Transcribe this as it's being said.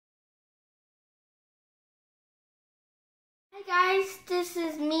Hi guys, this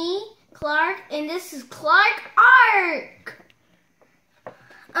is me, Clark, and this is Clark Ark.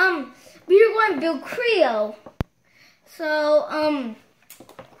 We are going to build Kreo. So,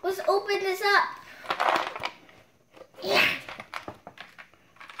 let's open this up. Yeah.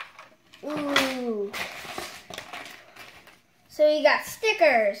 Ooh. So you got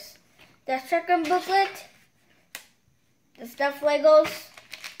stickers, the second booklet, the stuffed Legos,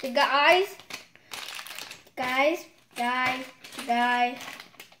 the guys,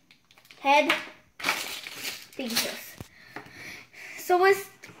 head, pieces. So let's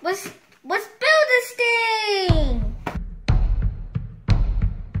build this thing.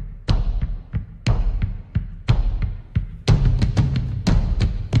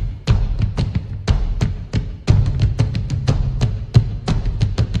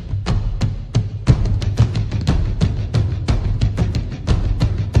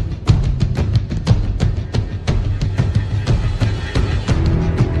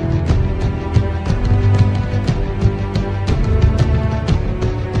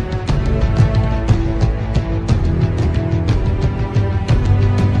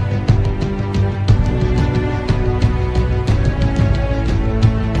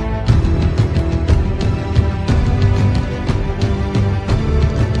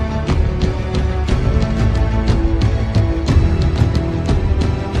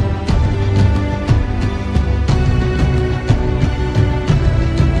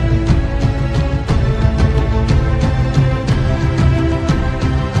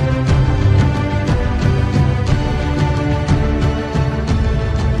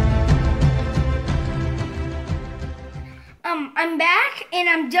 I'm back and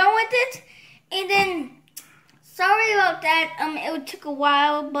I'm done with it. And then, sorry about that. It took a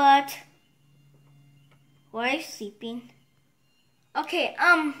while, but why are you sleeping? Okay.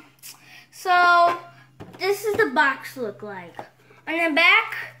 So this is the box look like. On the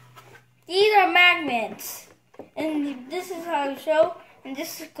back, these are magnets, and this is how to show. And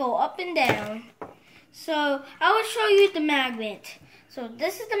this is go up and down. So I will show you the magnet. So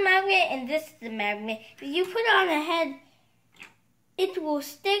this is the magnet, and this is the magnet. If you put it on the head, it will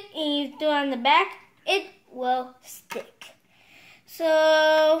stick, and you do it on the back, it will stick.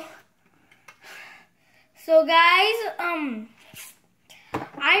 So guys,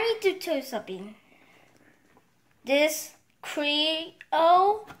 I need to tell you something. This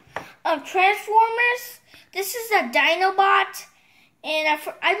Kreo-o Transformers, this is a Dinobot, and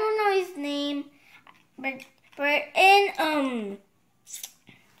I don't know his name, but in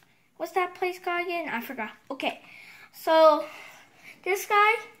what's that place called again? I forgot. Okay, so this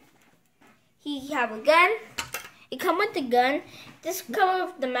guy, he have a gun. It come with the gun. This come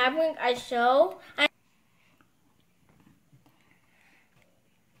with the magnet I show.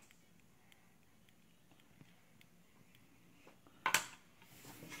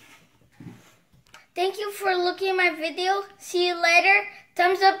 Thank you for looking at my video. See you later.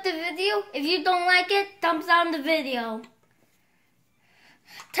 Thumbs up the video. If you don't like it, thumbs down the video.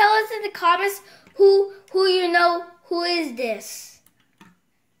 Tell us in the comments who you know who is this.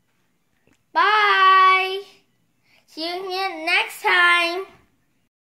 Bye. See you again next time.